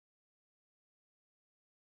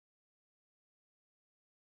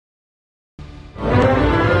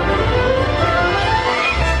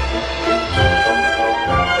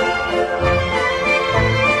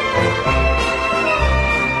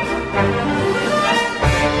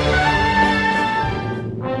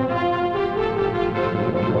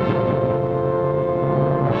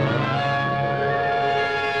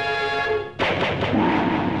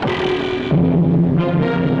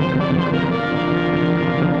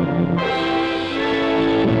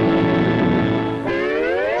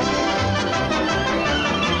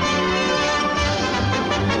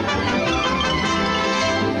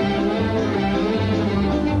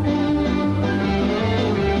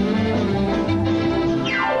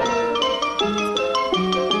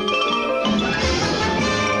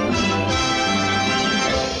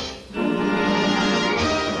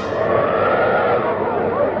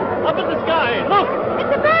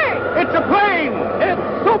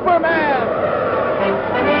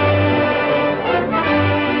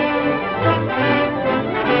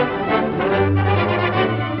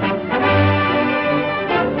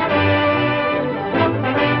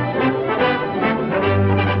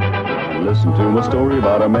Listen to my story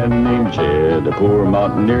about a man named Jed. A poor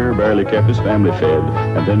mountaineer barely kept his family fed.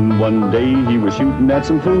 And then one day he was shooting at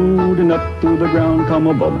some food, and up through the ground come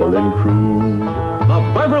a bubbling crew.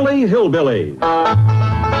 The Beverly Hillbillies.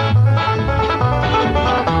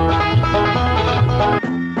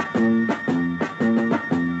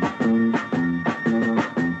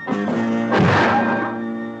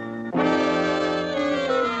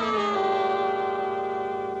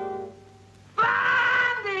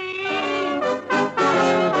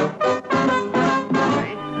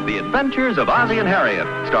 Adventures of Ozzie and Harriet,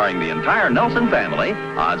 starring the entire Nelson family,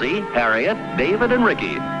 Ozzie, Harriet, David, and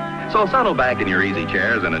Ricky. So settle back in your easy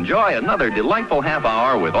chairs and enjoy another delightful half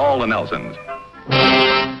hour with all the Nelsons.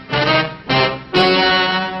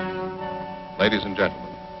 Ladies and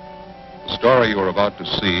gentlemen, the story you are about to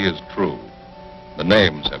see is true. The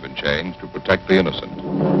names have been changed to protect the innocent.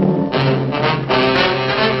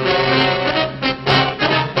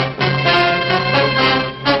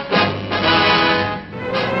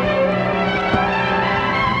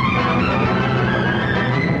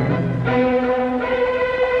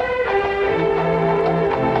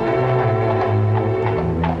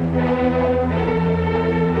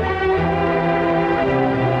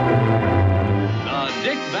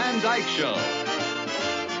 Show,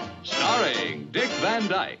 starring Dick Van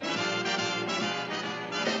Dyke,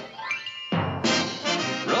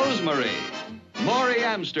 Rosemary, Maury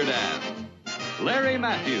Amsterdam, Larry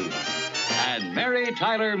Matthews, and Mary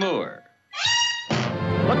Tyler Moore.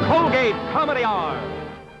 The Colgate Comedy Hour.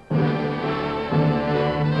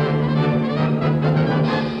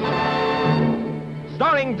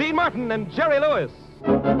 Starring Dean Martin and Jerry Lewis.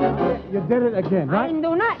 You did it again, right? I didn't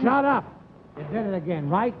do nothing. Shut up. You did it again,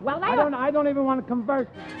 right? Well, I don't even want to convert.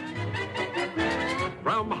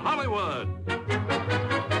 From Hollywood,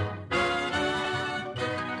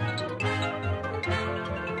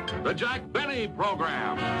 the Jack Benny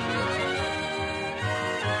Program.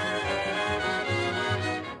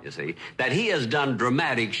 You see, that he has done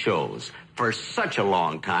dramatic shows for such a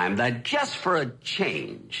long time that just for a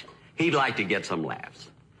change, he'd like to get some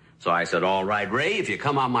laughs. So I said, all right, Ray, if you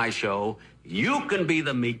come on my show, you can be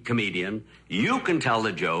the comedian, you can tell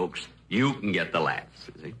the jokes, you can get the laughs.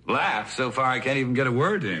 See? Laughs? So far I can't even get a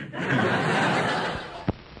word in.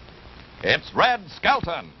 It's Red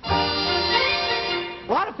Skelton. A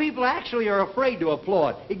lot of people actually are afraid to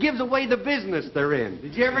applaud. It gives away the business they're in.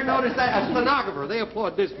 Did you ever notice that? A stenographer, they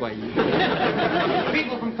applaud this way.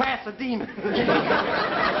 People from Pasadena.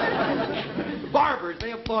 Barbers,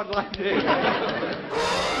 they applaud like this.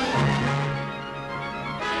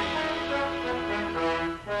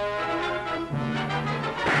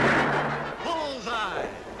 Bullseye.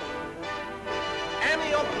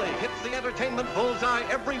 Annie Oakley hits the entertainment bullseye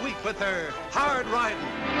every week with her Hard Riding.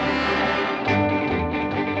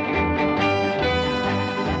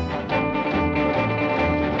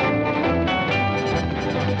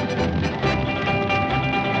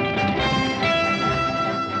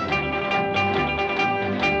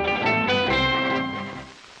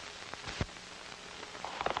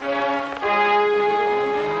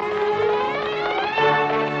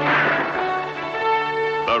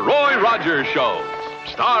 Rogers Show,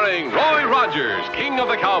 starring Roy Rogers, King of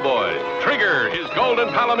the Cowboy, Trigger, his golden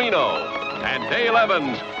palomino, and Dale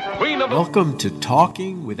Evans, Queen of the... Welcome to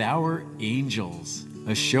Talking with Our Angels,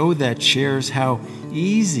 a show that shares how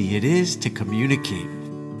easy it is to communicate.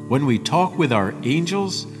 When we talk with our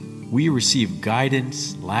angels, we receive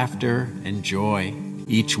guidance, laughter, and joy.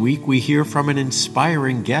 Each week we hear from an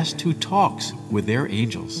inspiring guest who talks with their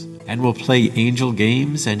angels. And we'll play angel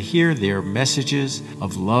games and hear their messages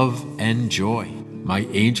of love and joy. My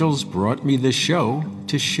angels brought me this show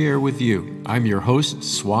to share with you. I'm your host,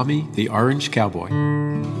 Swami, the Orange Cowboy.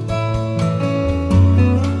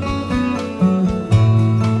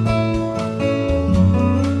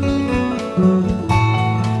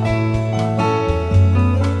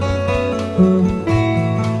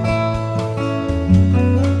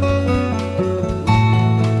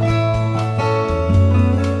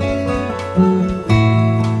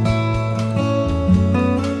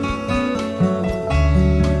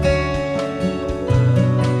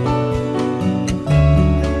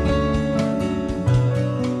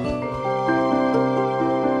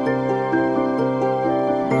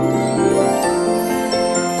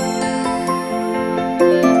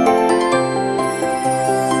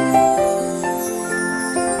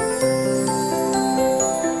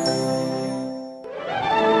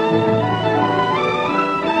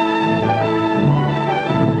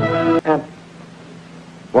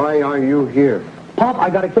 Why are you here? Pop, I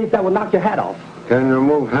got a case that will knock your hat off. Can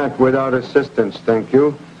remove hat without assistance, thank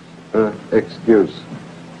you. Excuse.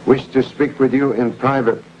 wish to speak with you in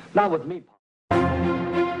private. Not with me.